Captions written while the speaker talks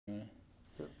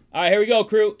All right, here we go,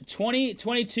 crew.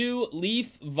 2022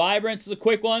 Leaf Vibrance is a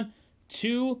quick one.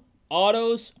 2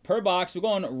 autos per box. We're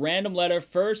going random letter.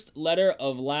 First letter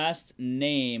of last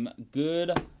name.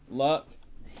 Good luck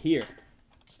here.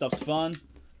 Stuff's fun.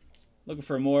 Looking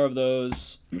for more of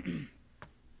those. 3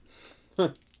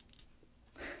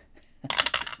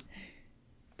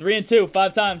 and 2,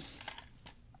 5 times.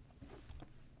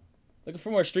 Looking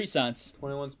for more street signs.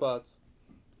 21 spots.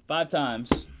 5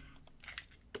 times.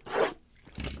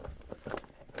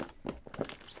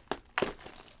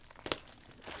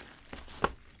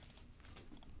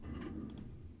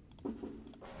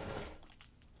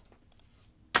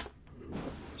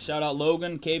 Shout out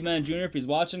Logan, Caveman Jr. if he's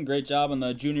watching. Great job on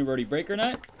the Junior Roadie Breaker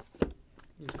night.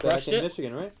 He's Crushed back in it.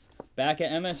 Michigan, right? Back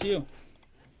at MSU.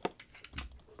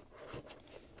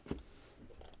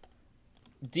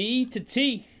 D to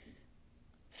T.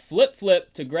 Flip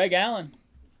flip to Greg Allen.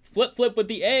 Flip flip with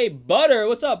the A. Butter.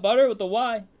 What's up, Butter, with the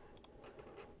Y?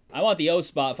 I want the O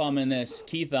spot if I'm in this.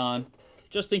 Keith on.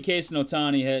 Just in case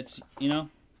Notani hits, you know?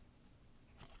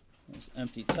 This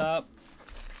empty top.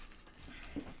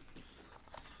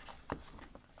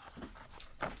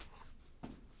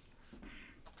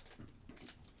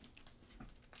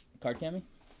 Card Cammy?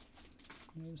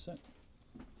 Give me a sec.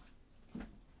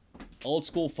 Old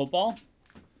school football?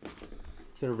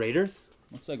 Is it Raiders?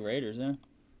 Looks like Raiders, yeah.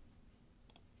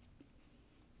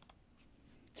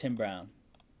 Tim Brown.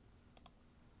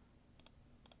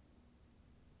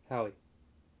 Howie.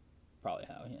 Probably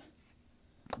Howie,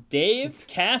 yeah. Dave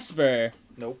Casper.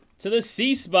 Nope. To the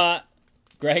C spot.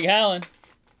 Greg Allen.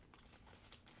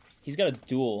 He's got a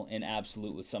duel in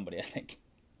Absolute with somebody, I think.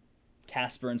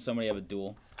 Casper and somebody have a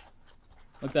duel.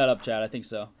 Look that up, Chad. I think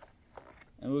so.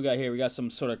 And what we got here? We got some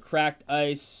sort of cracked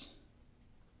ice.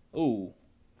 Ooh.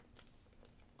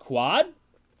 Quad?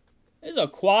 This is a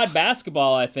quad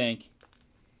basketball, I think.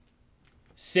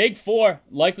 Sig 4.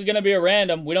 Likely going to be a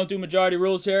random. We don't do majority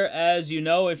rules here, as you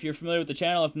know, if you're familiar with the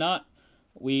channel. If not,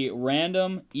 we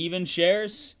random even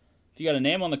shares. If you got a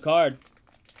name on the card.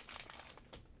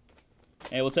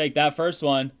 Hey, we'll take that first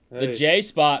one. Hey. The J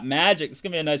spot. Magic. It's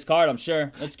going to be a nice card, I'm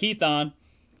sure. That's Keith on.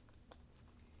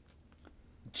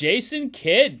 Jason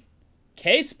Kidd.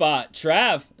 K spot.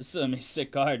 Trav. This is a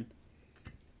sick card.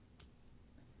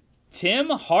 Tim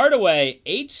Hardaway.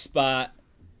 H spot.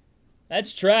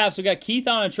 That's Trav. So we got Keith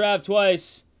on and Trav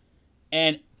twice.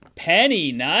 And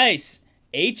Penny. Nice.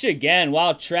 H again.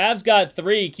 Wow, Trav's got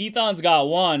 3. Keith on's got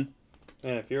 1.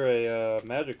 Man, if you're a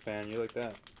Magic fan, you like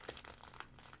that.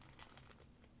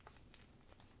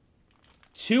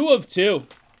 2 of 2.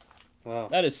 Wow.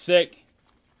 That is sick.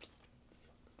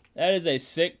 That is a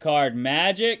sick card.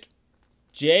 Magic,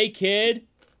 J Kidd,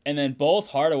 and then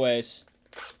both Hardaways.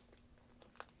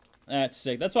 That's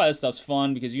sick. That's why this stuff's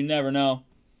fun, because you never know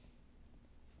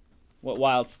what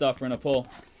wild stuff we're going to pull.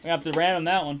 We have to random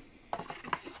that one.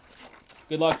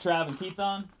 Good luck, Trav and Keith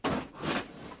on.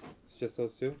 It's just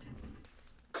those 2?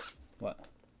 What?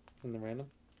 In the random?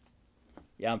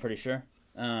 Yeah, I'm pretty sure.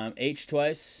 H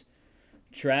twice.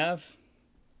 Trav.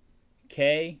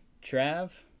 K.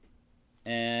 Trav.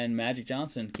 And Magic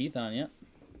Johnson. Keith on, yep.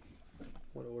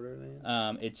 What order are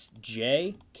they in? It's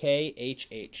J, K, H,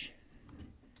 H.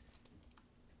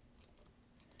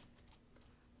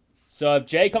 So if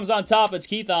J comes on top, it's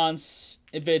Keith on's.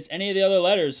 If it's any of the other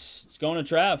letters, it's going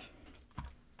to Trav.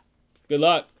 Good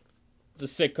luck. It's a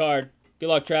sick card. Good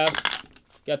luck, Trav.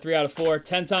 Got 3 out of 4.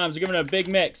 10 times. We're giving it a big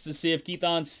mix to see if Keith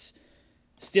on's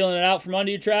stealing it out from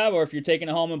under you, Trav, or if you're taking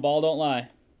it home and ball don't lie.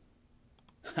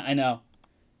 I know.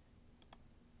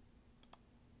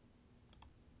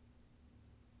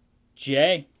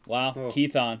 Jay. Wow. Oh.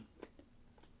 Keith on.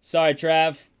 Sorry,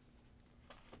 Trav.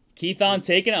 Keith on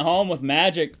taking it home with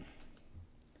Magic.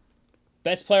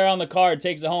 Best player on the card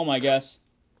takes it home, I guess.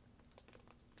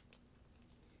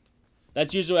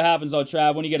 That's usually what happens, though,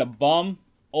 Trav. When you get a bum,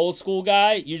 old school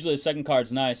guy, usually the second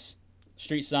card's nice.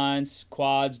 Street signs,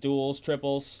 quads, duels,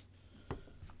 triples.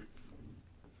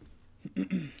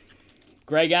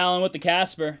 Greg Allen with the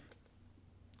Casper.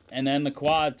 And then the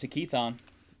quad to Keith on.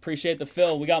 Appreciate the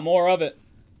fill. We got more of it.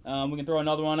 We can throw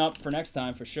another one up for next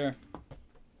time for sure.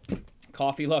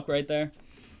 Coffee luck right there.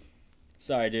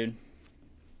 Sorry, dude.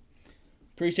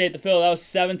 Appreciate the fill. That was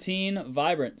 17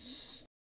 Vibrance.